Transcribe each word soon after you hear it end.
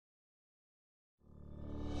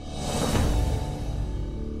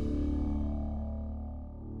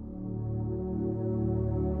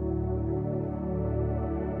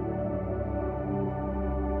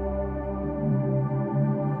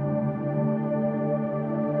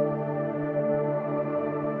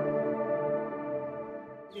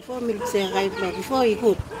Before milk say before he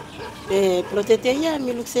good. Protete ya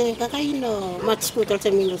milk say kakaino match school also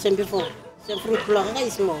milk say before. Sa fruit block ka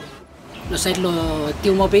small. No side lo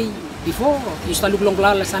tiu mo bay before you start look long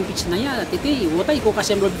la sampich na ya tete wotay ko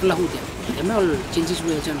kasem lo bla hudia. Emol changes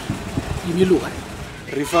we jan. Yunilu kan.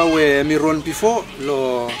 Rifa we mi ron before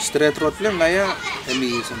lo straight road plan la ya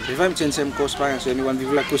emi sam rifa chensem cost pa so emi wan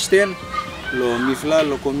vivla kusten lo mifla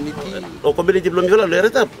lo community lo mifla lo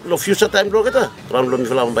Eratap lo future time lo kita ram lo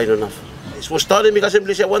mifla mbay no naf so start mi kasem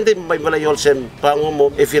lisia one day mbay mala yol sem pango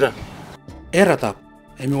mo efira Eratap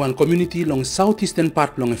emi wan community long southeastern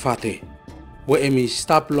part long Efate where emi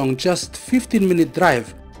stop long just 15-minute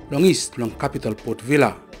drive long east long capital Port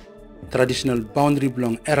Vila. Traditional boundary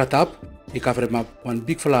belong Eratap we cover map one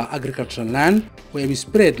big fala agricultural land where we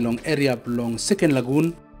spread long area belong Second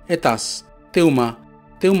Lagoon, Etas, Teuma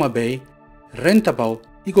Bay, Rentapau,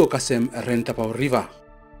 Igo Kasem Rentapau River.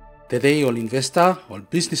 Today all investor, all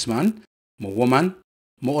businessman, mo woman,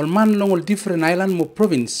 mo all man long all different island mo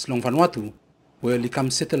province long Vanuatu, where they come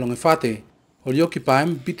settle long Efate, all occupy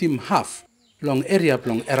bitim half long area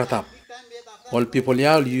belong Eratap. All people here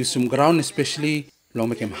all use some ground especially long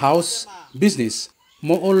make them house, business,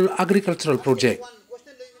 mo all agricultural project.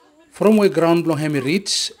 From where ground belong hemi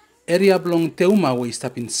reach, area belong Teuma we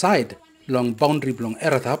step inside, long boundary belong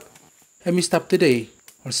Eratap, hemi step today,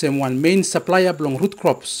 or same one main supplier belong root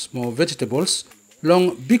crops, more vegetables,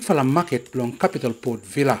 long big fala market belong capital Port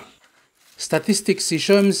Vila. Statistics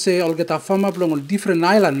show him say all get a farmer belong all different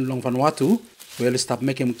island long Vanuatu, where stop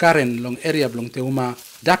making karen long area belong Teuma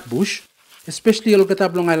dark bush, especially all get a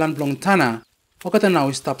belong island belong Tana, Okata now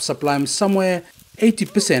stop supplying somewhere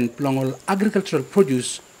 80% belong all agricultural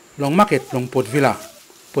produce long market belong Port Vila.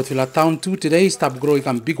 Port Vila town too today stop growing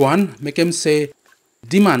a big one, make him say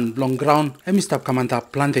demand belong ground and stop kamanta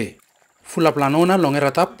plante. Full up lanona long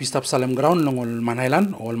Eratap stop salem ground long all man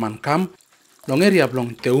island all man kam long area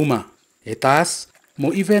belong Teuma. Etas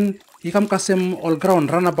mo even ikam kasem all ground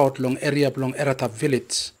runabout long area belong Eratap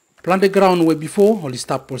Village. Plante ground where before all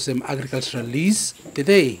stop for some agricultural lease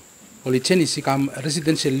today. All change ikam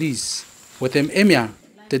residential lease. With them emia,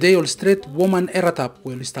 today all straight woman Eratap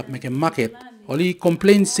will stop making market. Only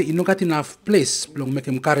complaints say inogat enough place belong make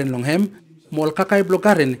him karen long hem, mol kakay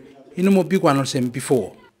blogaren ino mo big one also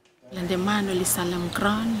before. Lande man oli salam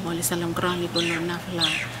ground ibo no nafla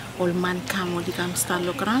all man come oli come start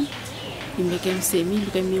lo ground. You make him say me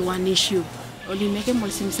look at me one issue. Only make him all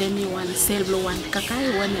say me one sell blow one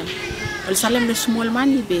kakay one em. All salam the small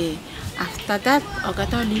money be. After that, I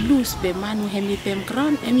got only lose be man who hemi pem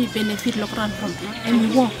ground, emi benefit lo ground from,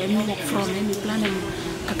 emi work from, emi plan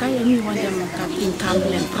kakay emi want them income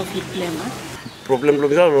plan, profit plan. Problem lo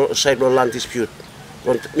mifla side lo land dispute.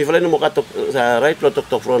 Mi fala no mo katok right lo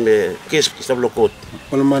tok from the case sa lo court.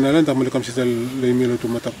 Kalau mana lang tamu lekam sital le milo tu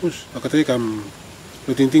matapus, akatay kam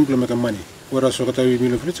lo tinting lo makam money. Wara so katay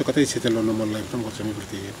milo free, so katay sital lo normal life tam kami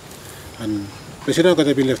berti. And presiden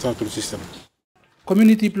katay bin left out to the system.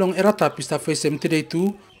 Community belong Eratap is face them today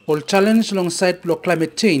too, all challenge alongside belong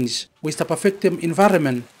climate change, we stop affect them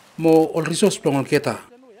environment, more all resource belong all geta.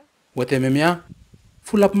 What ememia,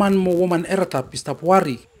 full up man mo woman Eratap is stop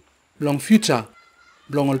worry, long future,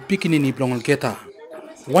 belong all pikinini belong all geta.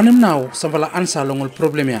 One him now, savala answer long all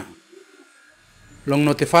problem ya. Long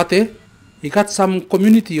not Efate, he got some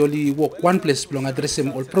community only work one place belong address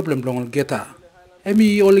him all problem belong all geta.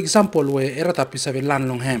 Emi all example where Eratap is have a land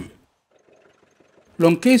long hem.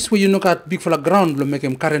 Long case where you know got big fala ground lo make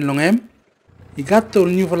him karen long hem, he got the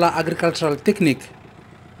new fala agricultural technique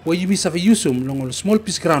where you miss have a usum long all small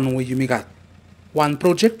piece ground where you may got. One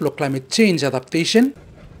project lo climate change adaptation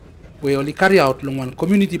where only carry out long one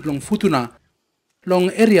community long Futuna, long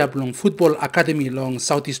area long football academy long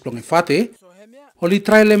southeast long Efate, only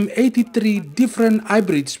trial them 83 different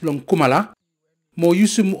hybrids long Kumala, mo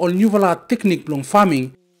usum all new fala technique long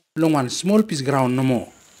farming long one small piece ground no more.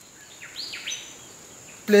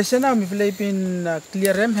 Place na mi Philippine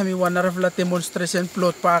clear hem hemi one revla demonstration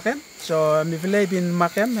plot parken so mi Philippine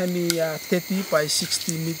makem hemi 30 by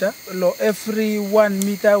 60 meter lo every 1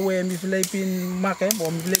 meter where mi Philippine makem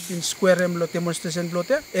or mi Philippine square hem lo demonstration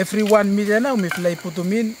plot every 1 meter na mi Philippine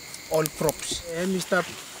putumin all crops hemi start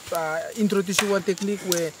introduce one technique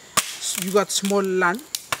where you got small land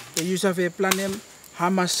you use have a plan hem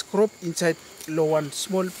hamas crop inside lo one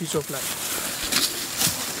small piece of land.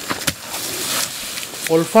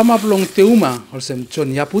 All farmer belong Teuma, or some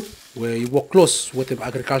John Yaput, where you work close with the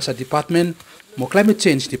agriculture department, more climate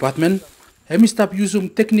change department, and stop using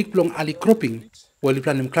technique belong ali cropping, while you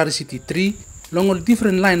plan him clarity tree, long all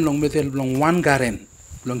different line long metal belong one garden,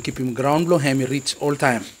 long keep him ground belong hem reach all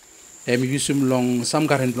time. Use him long some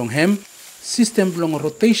garden belong hem, system belong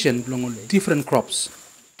rotation belong different crops.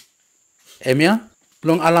 Emia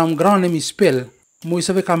belong alarm ground emi spell mo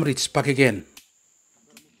isave come reach back again.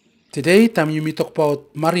 Today time you talk about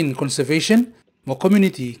marine conservation, mo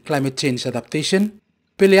community climate change adaptation.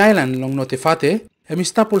 Pele Island long not Efate, emi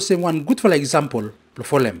stapol se one good for example lo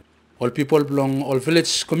folem. All people belong, all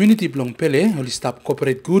village community belong Pele, all stop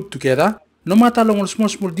cooperate good together. No matter long all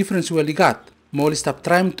small difference we got, mo all stop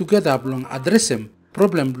trying together belong address them.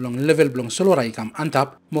 Problem belong level belong solora ikam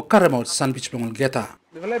antap mo carry out sandwich belong geta.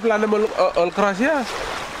 Misalnya plan all krasia,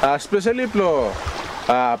 especially plo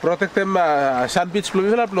protect them sandwich plo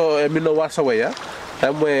misalnya plo emino wasaway ya.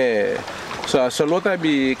 Tamwe solota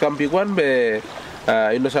bi kampiguan be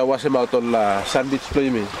ino sa wasem out all sandwich plo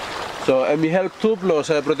imi. So emi help too plo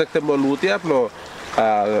sa protect them all utia plo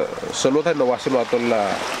solota no wasem out all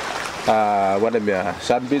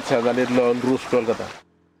sandwich sangalit lo rus plo kata.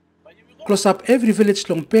 Close up every village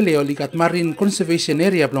long Pele or ligat marine conservation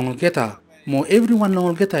area belong geta. Mo everyone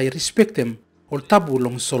long geta respect them or tabu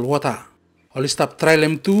long sol water. All stop try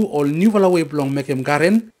them too all new way belong make them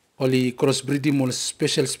garen. All crossbreeding all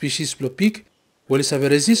special species blo pig. All save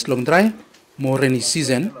resist long dry more rainy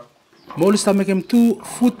season. Mo all stop make them too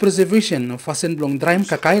food preservation fasten belong dry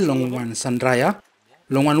kakai long one sandraya.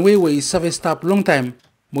 Long one way save stop long time.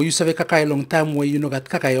 Mo you save kakai long time way you know got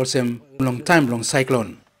kakai also long time long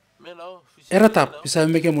cyclone. Eratap bisa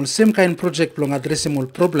make mul same kind project long address mul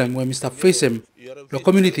problem when we start face him lo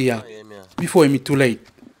community ya before it too late.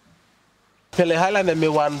 Efate Island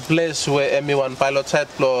emi one place where emi one pilot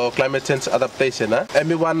site for climate change adaptation.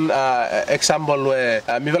 Emi one example where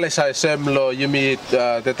mi vela sa sem lo yumi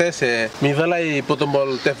tetese mi vela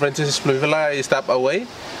putumol differences mi vela step away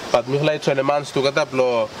but mi vela 20 months to get up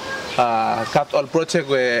lo cut all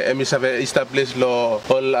project where emi save establish lo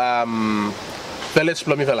all village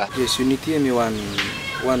plo mi vela. Yes, unity emi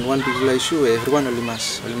one big issue everyone only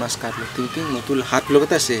must cut lo thinking motul hat lo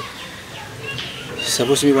kata se.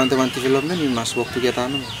 Suppose we want development, we must work together.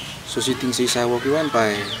 No? So she thinks she's working one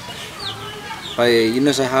by you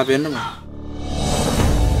know say have no.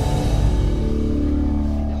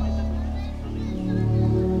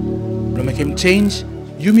 To make him change,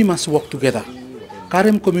 you must work together.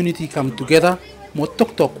 Karem community come together, mo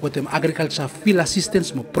talk with them agriculture field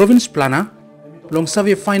assistance mo province planner, long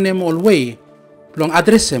save find them all way, long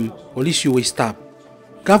address them all issue we stop.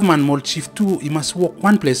 Government mo chief too, he must work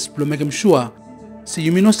one place, to make him sure. Si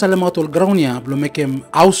you no salem out all ground ya, blo make him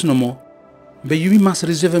house no mo, but you must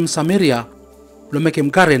reserve him some area, blo make him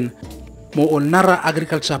garden, mo all nara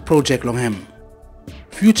agriculture project long him.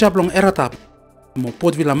 Future blong Eratap, mo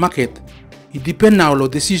Port Villa market, it depend now lo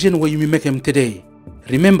decision where you make him today.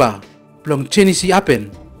 Remember, blong change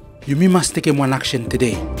happen, you must take him one action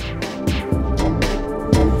today.